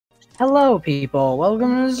Hello, people.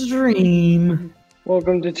 Welcome to the stream.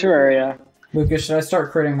 Welcome to Terraria. Lucas, should I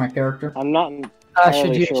start creating my character? I'm not Should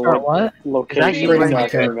entirely you sure start what? location Creating you're my talking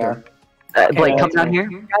character. about. Blake, come down here.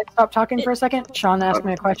 Guys, stop talking for a second. Sean asked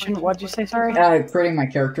me a question. What did you say? Sorry. Creating my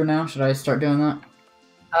character now. Should I start doing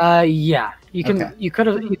that? Yeah. You can. Okay. You could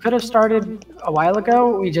have started a while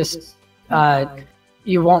ago. We just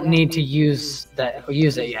you won't need to use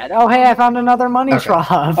it yet. Oh, hey, I found another money Okay.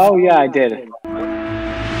 trough. Oh yeah, I did.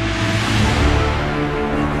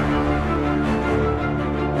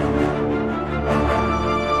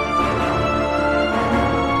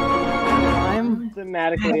 I'm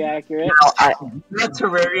Thematically accurate. Not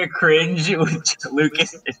Terraria cringe with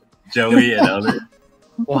Lucas, Joey, and others.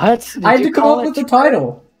 what? Did I had you to come call up it with the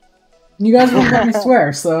title. You guys won't let me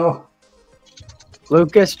swear, so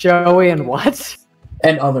Lucas, Joey, and what?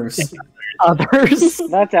 and others. Others.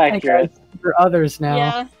 That's accurate. For others now.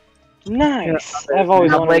 Yeah. Nice. I've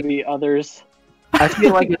always Now, wanted Blake- to be others. I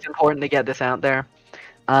feel like it's important to get this out there.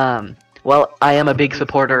 Well, I am a big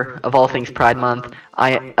supporter of all things Pride Month.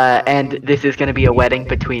 And this is going to be a wedding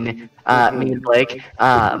between me and Blake.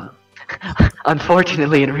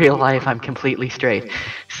 Unfortunately, in real life, I'm completely straight.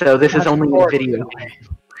 So this is only a video.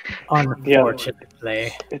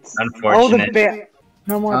 Unfortunately. It's Unfortunate.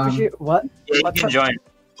 No more appreciate. What? Yeah, you What's can up? join.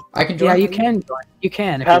 I can join. Yeah, you can join. You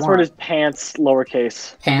can. If password you is pants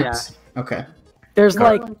lowercase. Pants. Okay. There's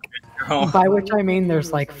like, Oh, by which I mean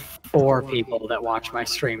there's like 4 people that watch my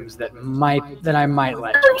streams that I might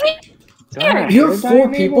let. You have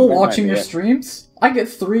 4 people watching your streams? I get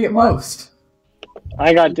 3 at most.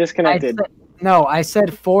 I got I disconnected. said, no, I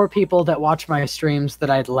said 4 people that watch my streams that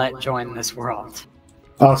I'd let join this world.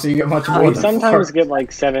 Oh, so you get much more We than sometimes 4. get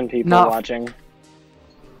like 7 people Not- watching.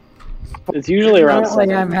 It's usually around Currently,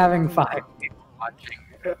 7. I'm having 5 people watching.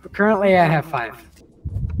 Currently, I have 5.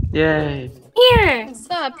 Yay. Here! I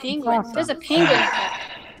saw a penguin. Awesome. There's a penguin.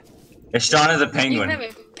 if Sean is a You penguin. have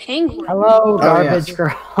a penguin. Hello, garbage yes.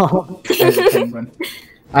 girl. There's a penguin.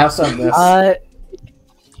 I also have this.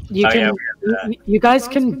 You Oh, can. yeah, we have You guys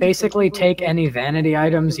can basically take any vanity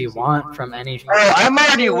items you want from any. Oh, I'm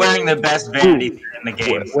already wearing the best vanity thing in the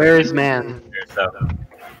game. Where is man? So,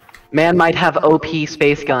 Man might have OP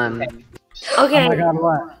space gun. Oh Okay, my god,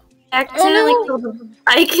 what? accidentally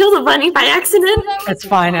I killed a bunny by accident. It's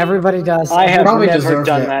fine. Everybody does. I have Probably never deserved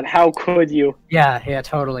done it. that. How could you? Yeah,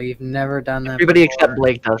 totally. You've never done that. Everybody before. except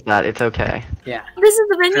Blake does that. It's okay. Yeah, This is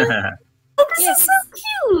the venue. Oh, this Yes. is so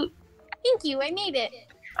cute. Thank you, I made it.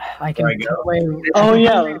 I can. There we go. Wait, Oh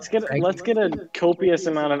yeah, let's get a copious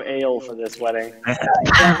amount of ale for this wedding.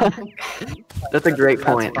 That's a great That's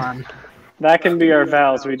point. fun. That can be our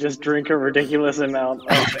vows. We just drink a ridiculous amount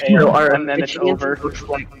of So ale our and then it's officiant over. looks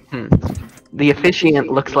like the officiant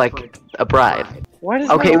looks like a bride. Why does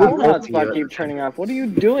Okay, my we'll old see hotspot you. keep turning off? What are you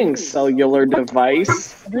doing, cellular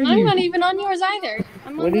device? I'm not even on yours either.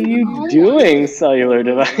 I'm What on are the you home doing, cellular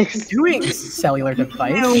device? Doing cellular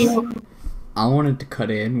device. I wanted to cut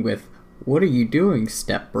in with, "What are you doing,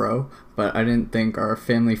 step bro?" But I didn't think our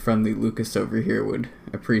family-friendly Lucas over here would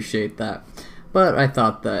appreciate that. But I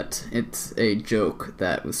thought that it's a joke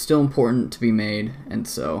that was still important to be made, and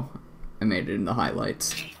so I made it in the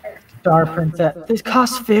highlights. Star Princess. This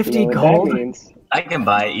costs 50 You know what gold. that means? I can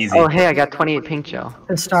buy it easy. Oh, hey, I got 28 pink gel.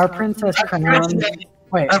 The Star Princess crown.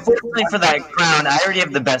 Wait. Unfortunately for that crown, I already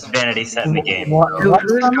have the best vanity set in the game. What? What?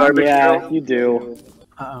 Garbage Yeah, girl. you do.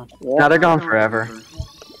 Uh-oh. Now they're gone forever.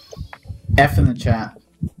 F in the chat.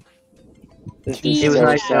 This It is was so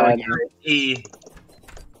nice sad. E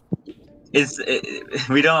is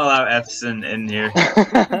we don't allow Fs in here.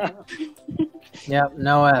 Yep.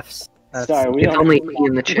 No Fs. That's, Sorry, we It's don't. only E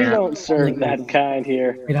in the We chat. don't serve that kind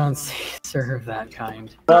here. We don't serve that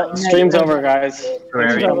kind. But stream's over, guys.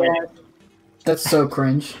 Terraria. That's so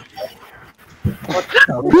cringe.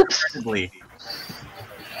 Possibly.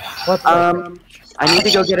 What's I need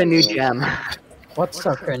to go get a new gem. what's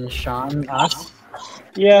so cringe, Sean? Us?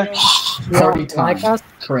 Yeah. You 40 don't like times. us?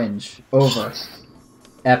 Cringe. Over.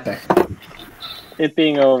 Epic. It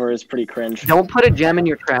being over is pretty cringe. Don't put a gem in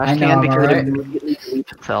your I trash know, can because right? it immediately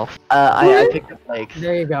deletes itself. I picked up Blake's.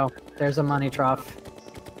 There you go. There's a money trough.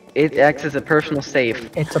 It acts as a personal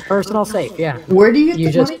safe. It's a personal safe. Yeah. Where do you get You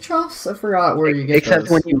the just- money troughs? I forgot where you get Except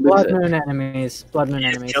those. when you lose Blood it. moon enemies. Blood moon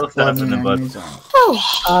enemies. Kill stuff in the book. Enemies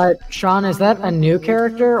on. Sean, is that a new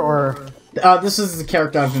character or? This is the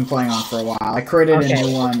character I've been playing on for a while. I created Okay. a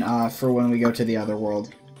new one for when we go to the other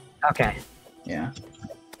world. Okay, Yeah.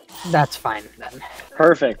 that's fine then.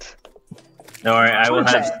 Perfect. Don't worry, I will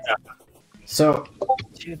have stuff. So,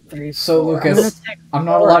 2, 3, so 4. Lucas, I'm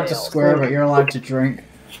not allowed to swear, but you're allowed to drink.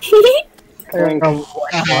 Clink.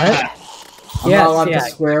 What? I'm not allowed to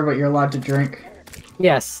swear, but you're allowed to drink.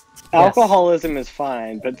 Yes. Alcoholism is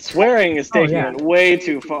fine, but swearing is taking it way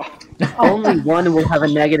too far. Only one will have a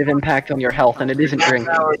negative impact on your health, and it isn't drinking.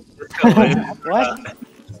 What?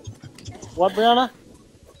 What, Brianna?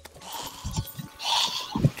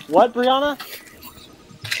 What, Brianna?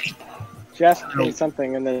 Just say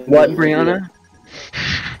something and then... What, Brianna?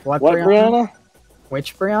 What, Brianna?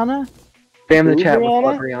 Which Brianna? Spam the Who, chat with Brianna?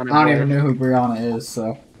 what Brianna. I don't even know who Brianna is,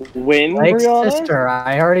 so. When, Blake's Brianna?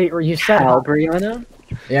 sister. You said How, Brianna?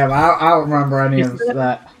 Yeah, but I don't remember any of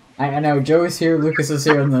that. I know Joey's here, Lucas is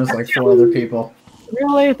here, and there's like 4 other people.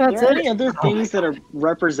 Really? Are That's there it? any other things that are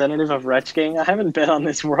representative of Wretch Gang? I haven't been on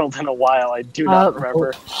this world in a while. I do not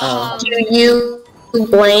remember. Do you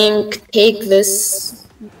blank take this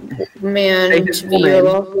man to be your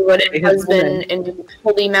lawful wedded husband in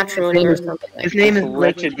holy matrimony or something? His name is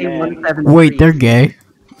Wretched man. 173. Wait, they're gay?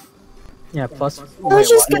 Yeah, plus... I was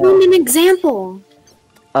just giving an example.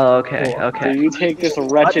 Oh, okay, Do okay. you take this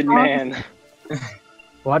wretched man?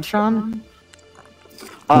 What, Sean?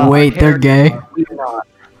 Wait, they're gay? We are not.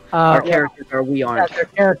 Our Yeah, characters are, we yeah, aren't. their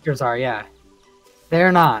characters are, yeah.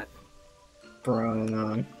 They're not.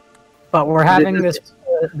 Bro. But we're having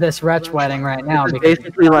this wretch wedding right now It's because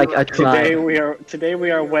basically like a Today tribe.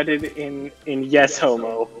 we are wedded in yes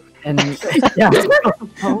homo. and yeah.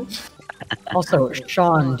 Also,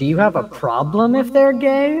 Sean, do you have a problem if they're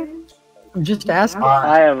gay? I'm just asking.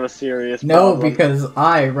 I have a serious No, problem. because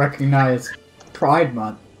I recognize Pride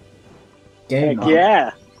Month. Gay Heck month.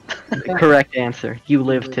 yeah. Correct answer. You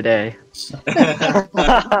live today.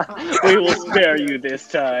 We will spare you this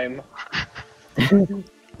time.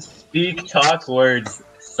 Speak, talk words,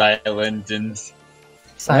 silent and...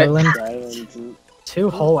 Silent Silence. 2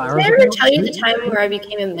 whole hours Did I ago? ever tell you the time where I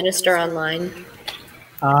became a minister online?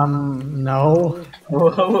 No.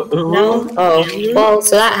 No? Oh, well,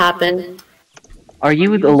 so that happened. Are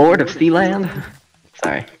you the Lord of Sealand?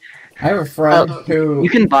 Sorry. I have a friend who... You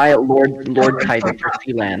can buy a Lord title for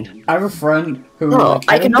Sealand. I have a friend who... Oh, like,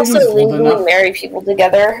 I can don't think also he's old legally enough- marry people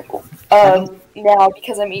together now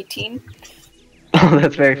because I'm 18. Oh,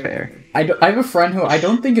 that's very fair. I have a friend who I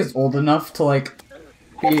don't think is old enough to, like,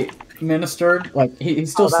 be ministered. Like,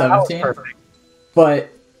 he's still That was 17. perfect. But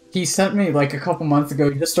he sent me, like, a couple months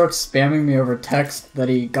ago, he just started spamming me over text that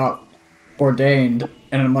he got ordained.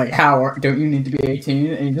 And I'm like, how? Don't you need to be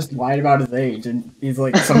 18? And he just lied about his age. And he's,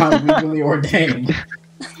 like, somehow legally ordained.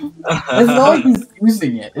 It's not like he's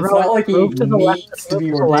using it. It's not like he Move to the left, needs to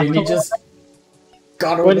be move to the left ordained. He a little just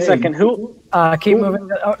got ordained. Wait a second, who? Keep moving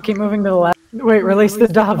to the left. Wait, release the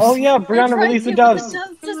doves. Oh yeah, Brianna, release the doves.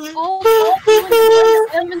 Just all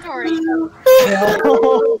in inventory.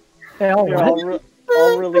 They all Here, what?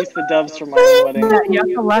 I'll release the doves for my wedding. Yeah, you have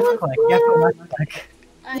to left click. You have to left click.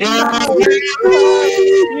 Yay!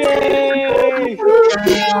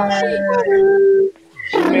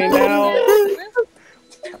 You may now.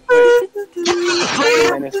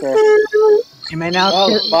 Minister. You may now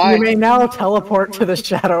Oh, bye. you may now teleport to the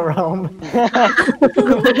shadow realm.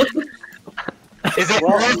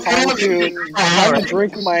 Well, time to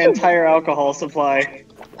drink my entire alcohol supply.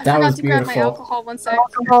 I That forgot was to grab my beautiful. alcohol one sec.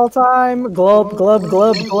 Alcohol time. Glub glub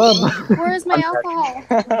glub glub. Where is my alcohol?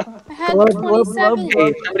 I had Glub, glub, glub. 27.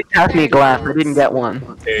 Hey, somebody pass me a glass. I didn't get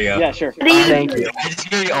one. There you go. Yeah, sure. Thank you. I just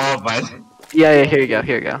gave you all of mine. Yeah, here you go,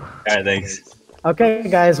 here you go. Alright, thanks. Okay,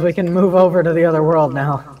 guys, we can move over to the other world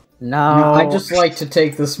now. No. I'd just like to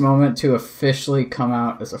take this moment to officially come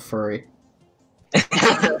out as a furry.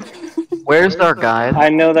 Where's our guide? I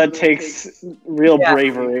know that takes real Yeah.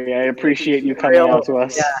 bravery. I appreciate you coming out to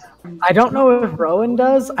us. Yeah. I don't know if Rowan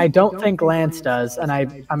does. I don't think Lance does, and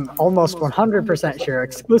I'm almost 100% sure,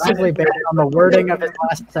 exclusively based on the wording of his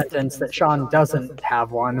last sentence, that Sean doesn't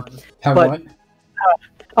have one. Have But- what?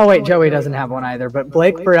 Oh wait, Joey doesn't have one either. But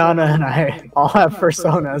Blake, Brianna, and I all have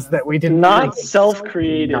personas that we didn't Not make.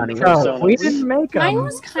 self-created Not even. No, personas. we didn't make them. Mine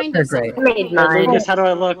was kind They're of great. I made mine. Lucas, how do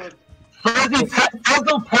I look?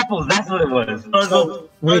 Puzzle Pepples, that's what it was. Puzzle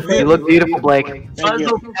You look beautiful, Blake. Thank you.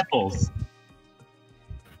 Puzzle Pepples.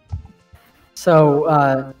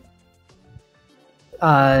 So,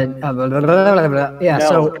 yeah.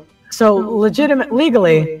 No. So legitimate,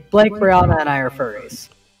 legally, Blake, Brianna, and I are furries.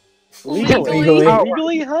 Legally? Legally.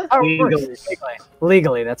 Legally, huh? How it works,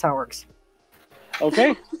 legally, that's how it works.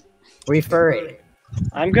 Okay. We furry.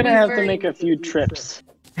 I'm gonna have to make a few trips.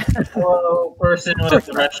 Hello, person with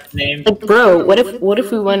a wretched name. Like, bro, what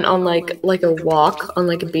if we went on like a walk on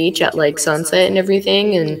like a beach at like sunset and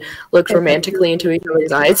everything and looked romantically into each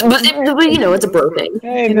other's eyes? But you know, it's a bro thing.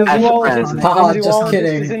 Hey, You know, Ms. as Wallace, friends. Ms. Haha, Wallace just is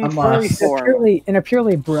kidding, in unless- furry form. In a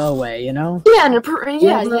purely bro way, you know. Yeah, and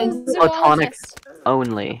yeah. So Platonic.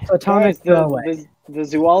 only. Platonic the way. The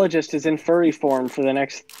zoologist is in furry form for the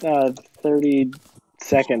next 30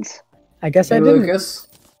 seconds. I guess Hey, I didn't. Lucas,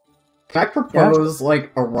 can I propose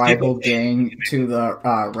like a rival gang to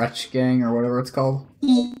the Wretch Gang or whatever it's called?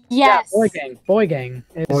 Yes. Boy gang. Boy gang.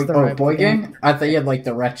 Is the rival Boy gang? I thought you had like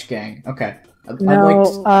the Wretch Gang. Okay.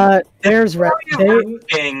 No, there's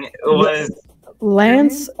Gang was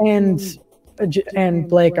Lance and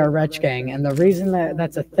Blake are Wretch Gang, and the reason that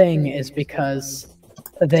that's a thing is because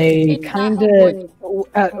they It's not kind of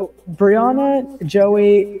Brianna,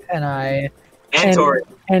 Joey, and I, and Tori.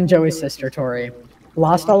 and Joey's sister Tori,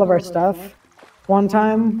 lost all of our stuff one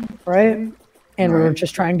time, right? And we were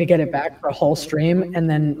just trying to get it back for a whole stream, and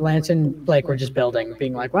then Lance and Blake were just building,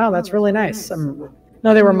 being like, "Wow, that's really nice."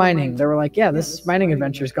 No, they were mining. They were like, "Yeah, this mining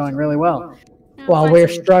adventure is going really well." While we're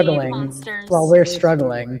struggling,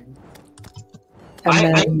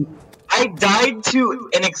 and then I died to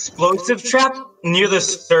an explosive trap near the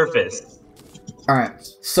surface. Alright,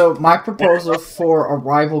 so my proposal for a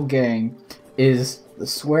rival gang is the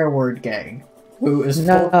Swear Word Gang, who is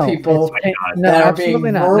full of people that are being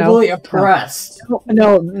verbally oppressed.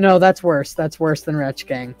 No, that's worse. That's worse than Wretch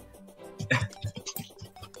Gang.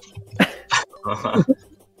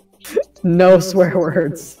 No swear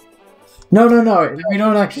words. No, we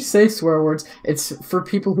don't actually say swear words. It's for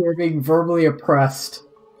people who are being verbally oppressed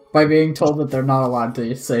by being told that they're not allowed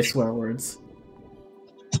to say swear words.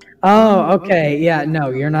 Oh, okay. Yeah, no,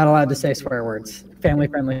 you're not allowed to say swear words.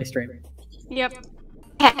 Family-friendly stream. Yep.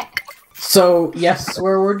 So, yes,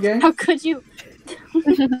 swear word gang? How could you?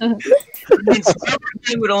 It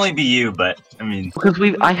would only be you, but I mean, Because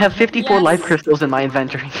I have 54 Yes. life crystals in my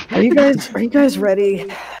inventory. Are you guys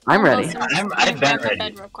ready? I'm ready. I've been grab my ready.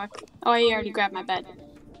 bed real quick. Oh, I already grabbed my bed.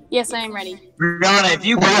 Yes, I am ready. Brianna, if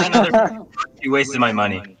you bought another, you wasted my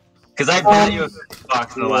money. Because I bought you a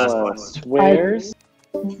box in the last one. Swears.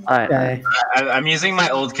 Okay. I'm using my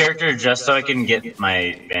old character just so I can get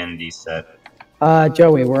my vanity set.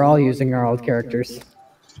 Joey, we're all using our old characters.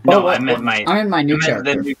 No, I meant my. I'm in my new I meant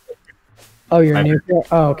the character. new- Oh, you're new.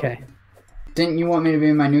 Oh, okay. Didn't you want me to be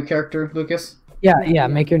in my new character, Lucas? Yeah.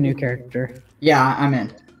 Make your new character. Yeah, I'm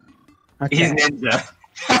in. He's Okay. ninja.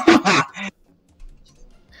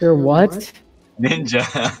 You're what?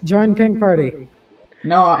 Ninja. Join Pink Party.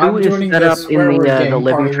 No, I'm Who is joining set the up in swear word the gang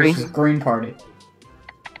living party, tree? which is Green Party.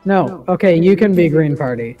 No. Okay, you can be Green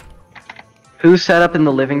Party. Who's set up in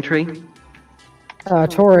the living tree?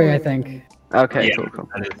 Tori, I think. Okay, Yeah. cool.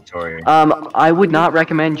 That is Tori. I would not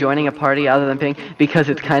recommend joining a party other than Pink because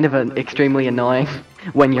it's kind of extremely annoying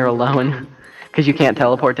when you're alone because you can't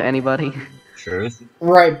teleport to anybody. Truth.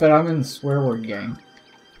 Right, but I'm in the swear word gang.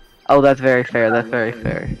 Oh, that's very fair. That's very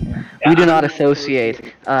fair. We do not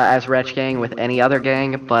associate as Wretch Gang with any other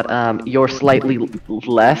gang, but you're slightly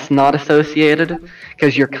less not associated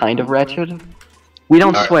because you're kind of wretched. We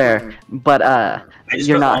don't Alright. swear, but just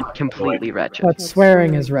you're put not one completely wretched. But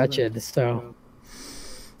swearing is wretched, so.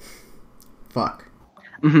 Fuck.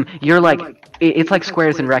 You're like it's like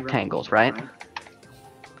squares and rectangles, right?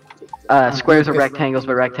 Squares are rectangles,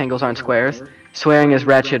 but rectangles aren't squares. Swearing is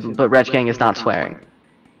wretched, but Wretch Gang is not swearing.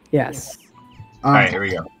 Yes. Alright, here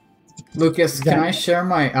we go. Lucas, can I share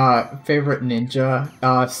my favorite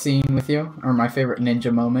ninja scene with you? Or my favorite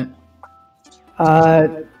ninja moment?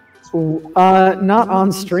 Not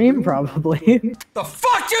on stream, probably. The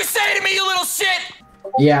fuck you say to me, you little shit!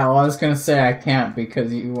 Yeah, well, I was gonna say I can't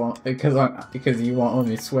because you won't let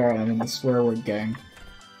me swear and I'm in the swear word gang.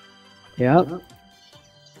 Yep.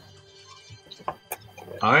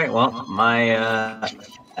 Alright, well, my, I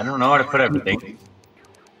don't know how to put everything.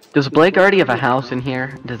 Does Blake already have a house in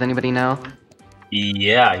here? Does anybody know?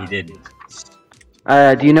 Yeah, he did.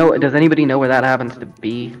 Do you know? Does anybody know where that happens to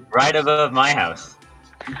be? Right above my house.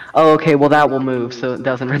 Oh, okay. Well, that will move, so it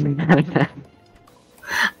doesn't really matter.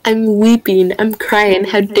 I'm weeping. I'm crying.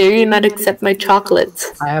 How dare you not accept my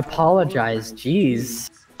chocolates? I apologize.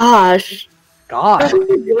 Jeez. Gosh. God.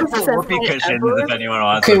 Whoopee cushions if anyone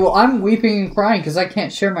wants Okay, them. well, I'm weeping and crying because I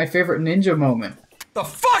can't share my favorite ninja moment. The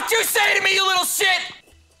fuck you say to me, you little shit!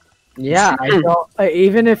 Yeah, I don't.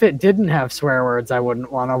 Even if it didn't have swear words, I wouldn't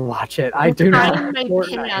want to watch it. I do not. Crying my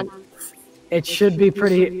Fortnite. pants. It should be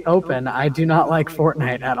pretty open. I do not like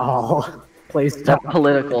Fortnite at all. Please That's don't.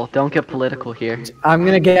 political. Don't get political here. I'm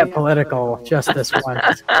gonna get political just this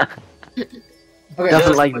once. Okay,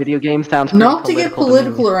 Doesn't like video games. Sounds pretty not to get political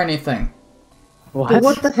political me. or anything. What? But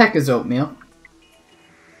what the heck is oatmeal?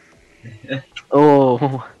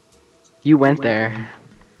 Oh, you went there.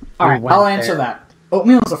 Alright, went I'll there. answer that.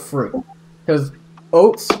 Oatmeal is a fruit. Because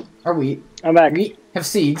oats are wheat, I'm back. wheat have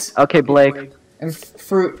seeds, Okay, Blake. and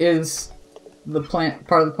fruit is the plant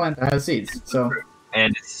part of the plant that has seeds. So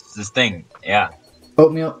and it's this thing. Yeah.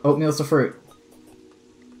 Oatmeal's a fruit.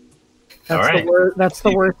 That's Alright. That's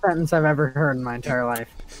the worst sentence I've ever heard in my entire life.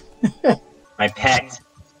 My pet.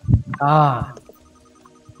 Ah,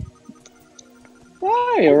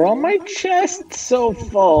 Why are all my chests so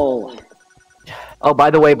full? Oh, by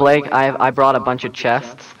the way, Blake, I brought a bunch of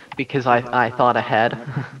chests because I thought ahead.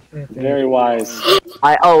 Very wise.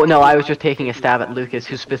 Oh no, I was just taking a stab at Lucas,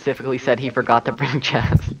 who specifically said he forgot to bring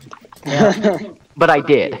chests. But I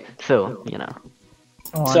did, so you know.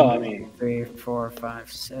 So, I mean, 3, 4,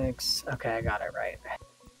 5, 6. Okay, I got it right.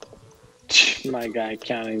 my guy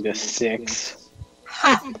counting to 6.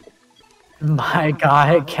 My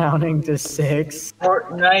guy counting to 6.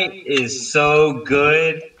 Fortnite is so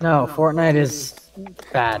good. No, Fortnite is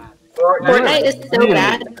bad. Fortnite is so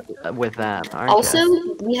bad. With that, aren't Also,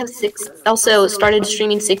 you? we have also started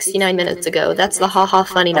streaming 69 minutes ago. That's the haha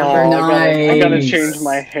funny number. Oh, I gotta Nice. change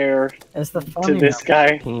my hair It's the to funny this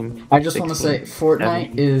guy. Team I just want to say 16,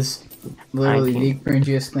 Fortnite is literally 19. the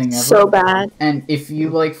cringiest thing ever. So bad. And if you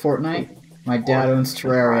like Fortnite, my dad owns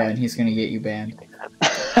Terraria and he's gonna get you banned. We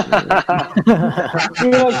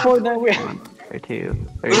like Fortnite. 32,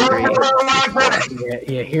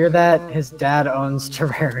 33. You hear that? His dad owns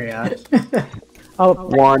Terraria. Oh,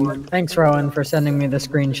 1. thanks, Rowan, for sending me the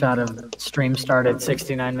screenshot of stream started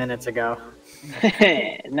 69 minutes ago.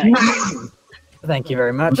 Nice. Thank you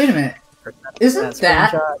very much. Wait a minute. Isn't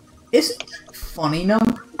that screenshot. isn't funny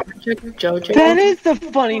number? Jojo. That is the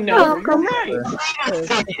funny number. You're right.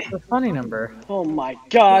 It's the funny number. Oh my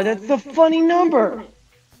god, that's the funny number.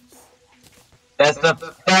 That's the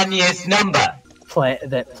funniest number. Play I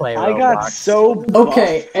Roblox. got so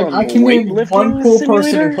Okay, buff and I from can name one weightlifting cool person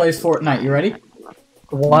simulator. who plays Fortnite. You ready?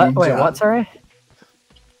 What? Wait, Ninja. what? Sorry.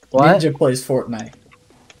 What? Ninja plays Fortnite.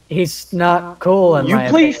 He's not cool in You my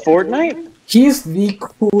play opinion. Fortnite? He's the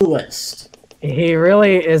coolest. He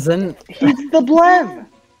really isn't. He's the Blev.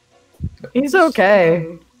 He's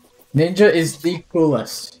okay. Ninja is the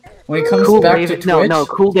coolest. When it comes Cool back Dave. to Twitch, No,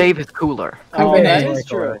 Cool Dave is cooler. Oh, Okay. that is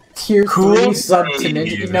true. tier Cool 3 sub to Dave.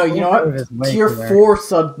 Ninja. No, you know Cool Dave is what? way Tier cooler. 4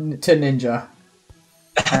 sub to Ninja.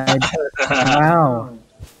 Wow.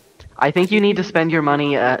 I think you need to spend your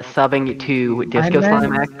money subbing to Disco meant-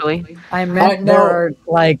 Slime, actually. I meant no. there are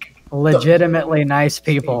like legitimately nice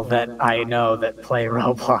people that I know that play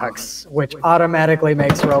Roblox, which automatically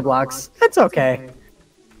makes Roblox. It's okay.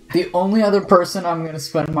 The only other person I'm gonna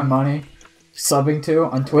spend my money subbing to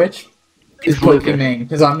on Twitch is Is Lucas. Pokimane,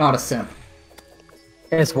 because I'm not a simp.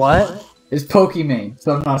 It's what? Is Pokimane,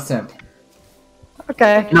 so I'm not a simp.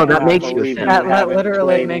 Okay. No, that I makes you a believe simp. That haven't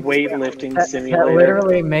literally played makes weightlifting that simulator.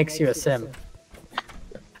 literally makes you a simp.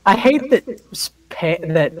 I hate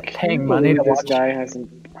that paying money to This watch. guy hasn't.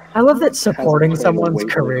 I love that supporting played a someone's weightlifting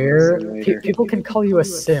career. simulator. People can call you a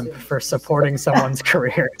simp for supporting someone's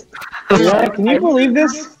career. Yeah, can you believe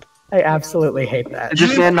this? I absolutely hate that. Is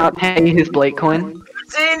this man not paying his Blake coin?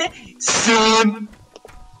 Sim.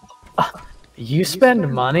 You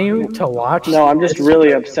spend money to watch. No, I'm just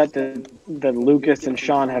really upset that Lucas and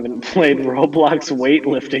Sean haven't played Roblox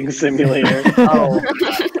weightlifting simulator. Oh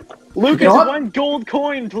Lucas, You know what? one gold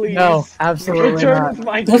coin, please. no, absolutely Return not.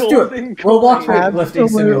 my Let's do it. golden Roblox coin. weightlifting Absolutely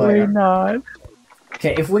simulator. not.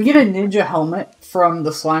 Okay, if we get a ninja helmet from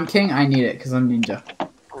the Slime King, I need it because I'm ninja.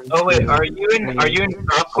 Oh wait, are you in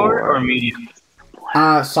softcore or medium?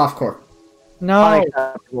 Softcore. No,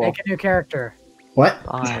 Unacceptable. make a new character. What?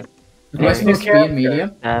 5, Am I supposed to be in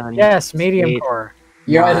medium? 7, Yes, medium 8, core.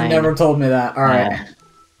 You guys Nine. never told me that. Alright.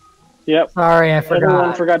 Yep. Sorry, I Everyone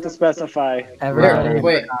forgot. forgot to specify. Everybody. Right.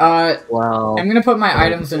 Wait, 12, I'm gonna put my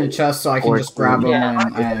items in a chest so I can just grab them Yeah.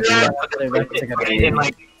 and That's a good Put it idea. in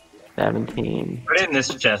like 17, put it in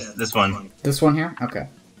this chest. This one. this one here? Okay.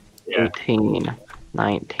 Yeah. 18,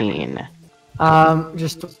 19.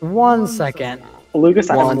 Just 1 second. Lucas,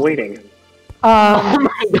 I'm One. waiting. Oh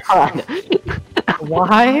my god!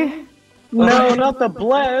 Why? No, not the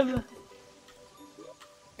Blev.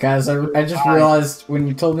 Guys, I just realized when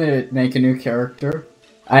you told me to make a new character,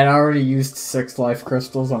 I'd already used 6 life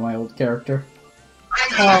crystals on my old character.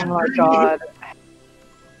 Oh my god.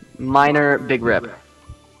 Minor big rip.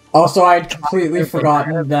 Also, I'd completely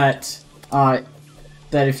forgotten that,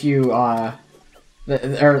 that if you, or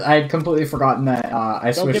I'd completely forgotten that,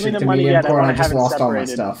 I Don't switched give me it the to money medium yet, I core and I wanna just have it lost all my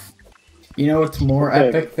separated. stuff. You know what's more Okay,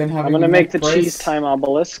 epic than having I'm gonna a make the neck cheese brace? time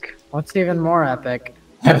obelisk. What's even more epic?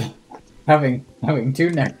 having 2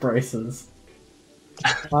 neck braces.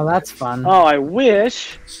 Well, that's fun. Oh, I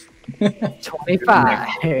wish. 25.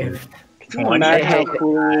 Can you imagine how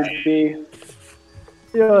cool it would be?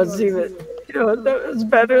 You know what's even? You know what? That was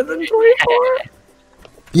better than 24.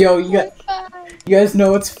 Yo, you guys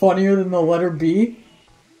know what's funnier than the letter B?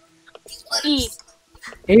 E.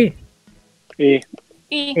 E. E.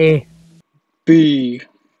 E. E. B.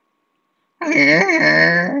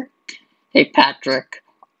 Hey Patrick,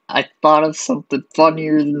 I thought of something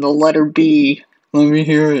funnier than the letter B. Let me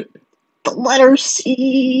hear it. The letter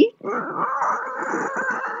C.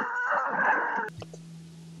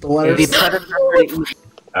 The letter The C. predecessor.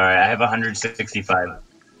 Alright, I have 165.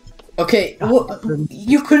 Okay, well,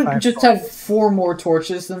 you couldn't just have 4 more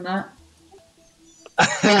torches than that?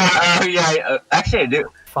 Oh yeah, actually I do.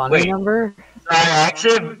 Funny Wait. number? I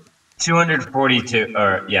actually have 242,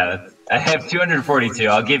 or yeah, I have 242.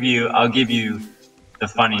 I'll give you the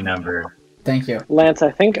funny number. Thank you. Lance, I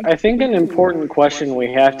think an important question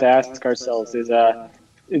we have to ask ourselves is,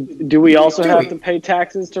 do we also have to pay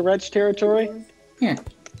taxes to Wretch territory? Yeah.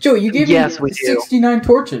 Joe, you gave Yes, me we do. 69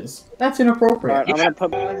 torches. That's inappropriate. Alright, I'm gonna put.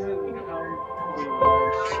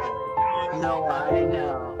 No, I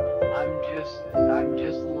know. I'm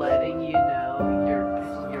just letting you know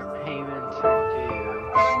your payments are due.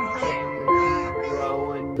 Same with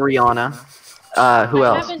Rowan, Brianna. Who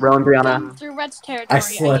else? Rowan, Brianna. Through Red's territory. I do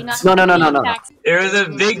slipped. not No. pay taxes. There was a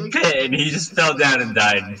big pit, and he just fell down and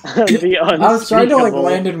died. The I was trying to like unspeakable.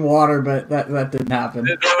 land in water, but that didn't happen.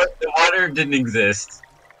 The water didn't exist.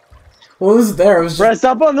 Well, it was there. It was just Press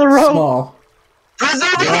up on the rope. small.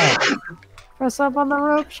 Press up on the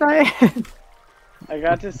rope, Cheyenne. I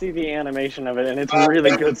got to see the animation of it, and it's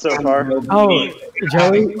really good so far. Oh,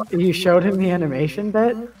 Joey, you showed him the animation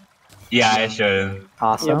bit? Yeah, I showed him.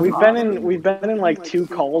 Awesome. Yeah, we've been in like 2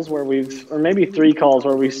 calls where or maybe 3 calls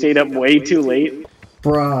where we've stayed up way too late.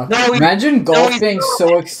 Bruh. No, Imagine golf being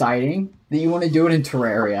so exciting that you want to do it in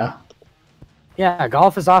Terraria. Yeah,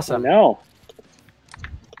 golf is awesome. No.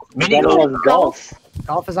 Mini That golf. was golf.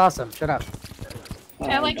 Golf is awesome. Shut up.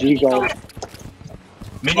 I like G mini golf.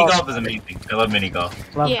 Mini golf is amazing. I love mini golf.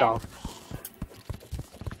 Love Yeah. golf.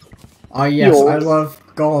 Oh yes, I Yours. love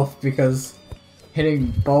golf because hitting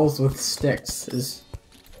balls with sticks is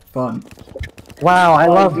fun. Wow, I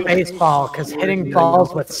love baseball because hitting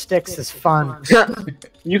balls with sticks is fun.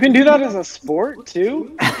 You can do that as a sport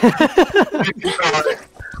too.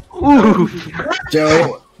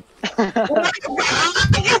 Joey,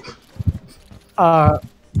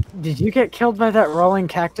 Did you get killed by that rolling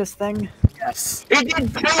cactus thing? yes. Have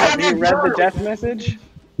you read the death message?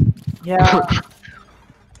 Yeah.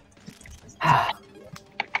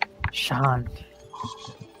 Sean.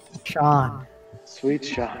 Sweet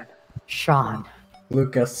Sean. Sean.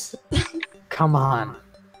 Lucas. Come on.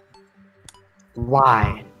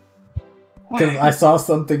 Why? Because I saw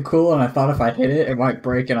something cool and I thought if I hit it, it might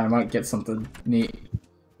break and I might get something neat.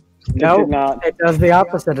 No, did not. it does the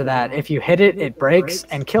opposite of that. If you hit it, it breaks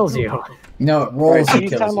and kills you. No, it rolls and Each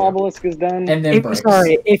kills time you. obelisk is done. And then breaks.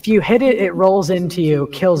 Sorry, if you hit it, it rolls into you,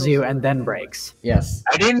 kills you, and then breaks. Yes.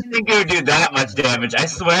 I didn't think it would do that much damage. I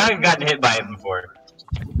swear I've gotten hit by it before.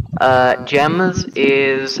 Gems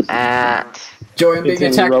is at. Joey, I'm being It's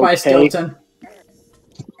in attacked by a rotate. skeleton.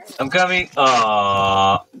 I'm coming.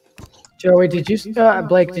 Aww. Joey,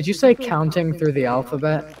 Blake, did you say counting through the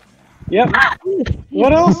alphabet? Yep.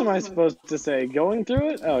 What else am I supposed to say? Going through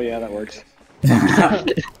it? Oh yeah, that works.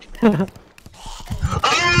 Oh,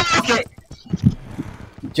 okay.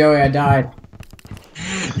 Joey, I died.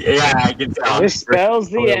 Yeah, I can tell. This spells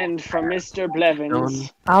the end from Mr.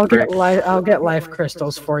 Blevins. I'll get life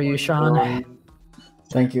crystals for you, Sean.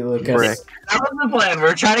 Thank you, Lucas. Brick. That was the plan.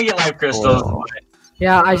 We're trying to get life crystals.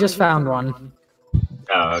 Yeah, I just found one.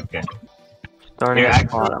 Oh, okay. Starting Here, at the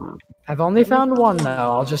actually- bottom. I've only found one though.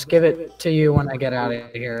 I'll just give it to you when I get out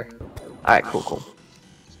of here. Alright, cool.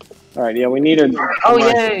 Alright, yeah, we need a Oh,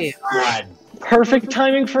 yay! God. perfect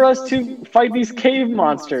timing for us to fight these cave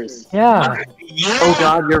monsters. Yeah. Yeah. Oh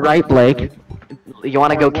god, you're right, Blake. You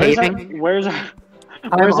wanna go caving? Where's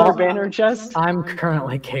our banner chest? I'm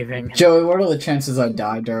currently caving. Joey, what are the chances I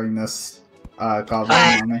die during this goblin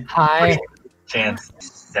army? Hi. Chance.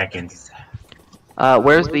 Seconds.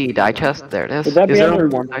 Where's the die chest? There it is. Would that Is be there under,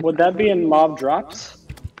 one die- would that be in mob drops?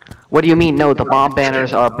 What do you mean? No, the mob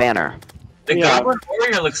banners are banner. The Yeah. Goblin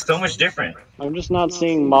Warrior looks so much different. I'm just not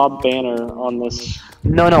seeing mob banner on this.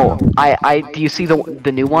 No, do you see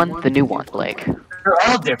the new one? The new one, Blake. They're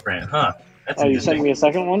all different, huh? That's Oh, you sent interesting. me a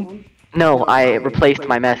second one? No, I replaced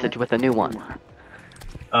my message with a new one.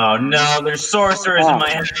 Oh no, there's sorcerers in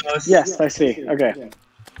my house. Yes, I see. Okay.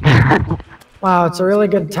 Wow, it's a really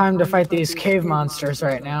good time to fight these cave monsters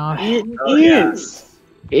right now. It yeah. is.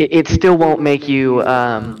 It still won't make you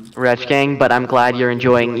Wretch Gang, but I'm glad you're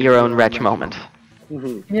enjoying your own Wretch moment.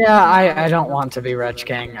 Yeah, I don't want to be Wretch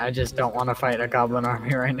Gang. I just don't want to fight a goblin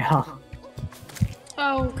army right now.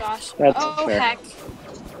 Oh gosh. That's oh fair. heck.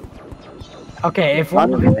 Okay, if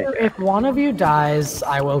one of you dies,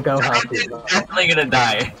 I will go help you. Definitely gonna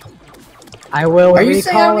die. I will. Are you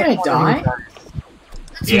saying I'm recall if gonna one of you die?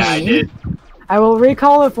 dies. Yeah, I did. I will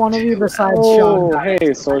recall if one of you besides Sean Oh, dies. hey, I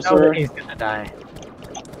know sorcerer. that he's gonna die.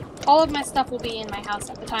 All of my stuff will be in my house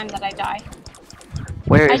at the time that I die.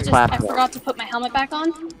 Where is I platform? forgot to put my helmet back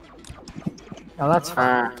on, Oh, that's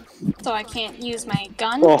fine. so I can't use my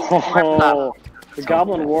gun. Oh, the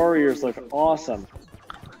Goblin Warriors look awesome.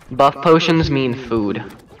 Buff potions mean food.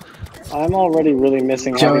 I'm already really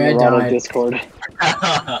missing Joey, having I a lot of died. Discord.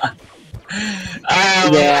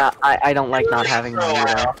 Yeah, I don't like not having my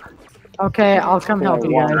weirdo. Okay, I'll come help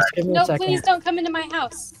you guys. Give me a No, second. please don't come into my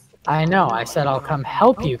house. I know. I said I'll come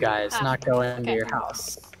help you guys, not go into your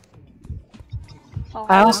house. Oh,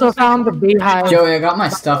 I also found the beehive. Joey, I got my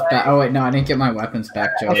stuff back. Oh wait, no, I didn't get my weapons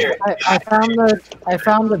back, Joey. I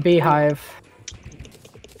found the beehive.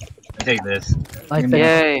 Take this. Like the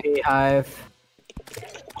Yay. beehive.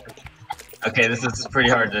 Okay, this is pretty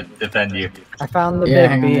hard to defend you. I found the Yeah, big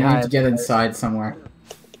hang on, I need beehive. to get inside somewhere.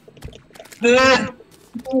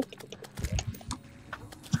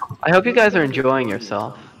 I hope you guys are enjoying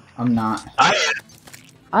yourself. I'm not.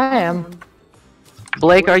 I am.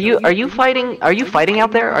 Blake, are you fighting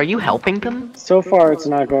out there? Are you helping them? So far, it's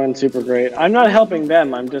not going super great. I'm not helping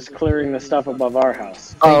them. I'm just clearing the stuff above our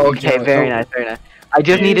house. Oh, you, okay, Joey. very nice, very nice. I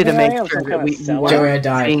just needed to Yeah, make I am sure some that kind we of sellout. Joey, I weren't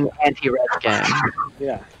died. being anti-red gang.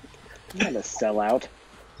 Yeah, I'm not a sellout.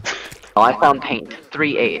 Oh, I found paint.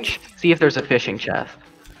 3H. See if there's a fishing chest.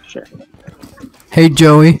 Sure. Hey,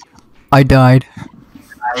 Joey. I died.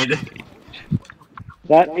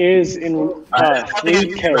 That is in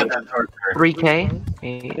 3K.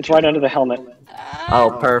 3K? It's right under the helmet.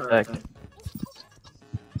 Oh, perfect.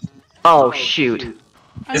 Oh, shoot.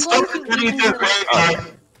 I'm going to leave into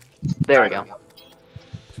the There we go.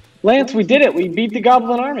 Lance, we did it. We beat the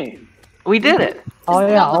Goblin Army. We did it. Oh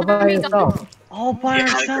yeah, all by Goblin army yourself. All by Yeah,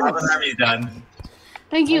 the ourselves. Goblin Army's done.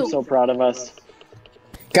 Thank you. I'm so proud of us.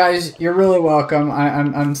 Guys, you're really welcome.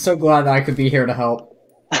 I'm so glad that I could be here to help.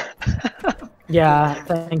 Yeah,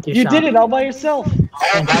 thank you, You Sean. did it all by yourself.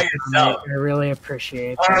 All by yourself. I really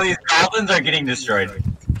appreciate Oh, that. these goblins are getting destroyed.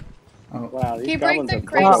 Wow, Can these you break goblins the are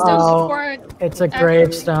gravestones Uh-oh. before It's a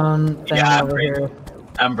gravestone thing Yeah, over here.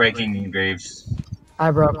 I'm breaking graves. I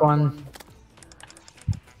broke one.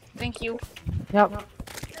 Thank you. Yep.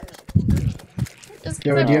 Just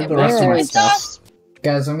Joey, do you have the get rest back of to my my stuff?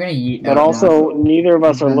 Guys, I'm gonna eat But out also, now. neither of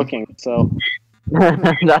us are looking, so...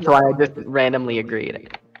 That's why I just randomly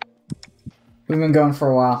agreed. We've been going for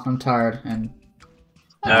a while. I'm tired, and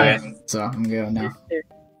Okay. so I'm going now.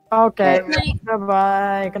 Okay. Good night.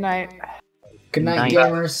 Goodbye. Good night. Good night, Night.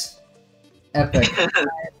 gamers. Epic.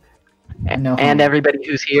 No And homo. everybody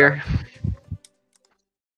who's here.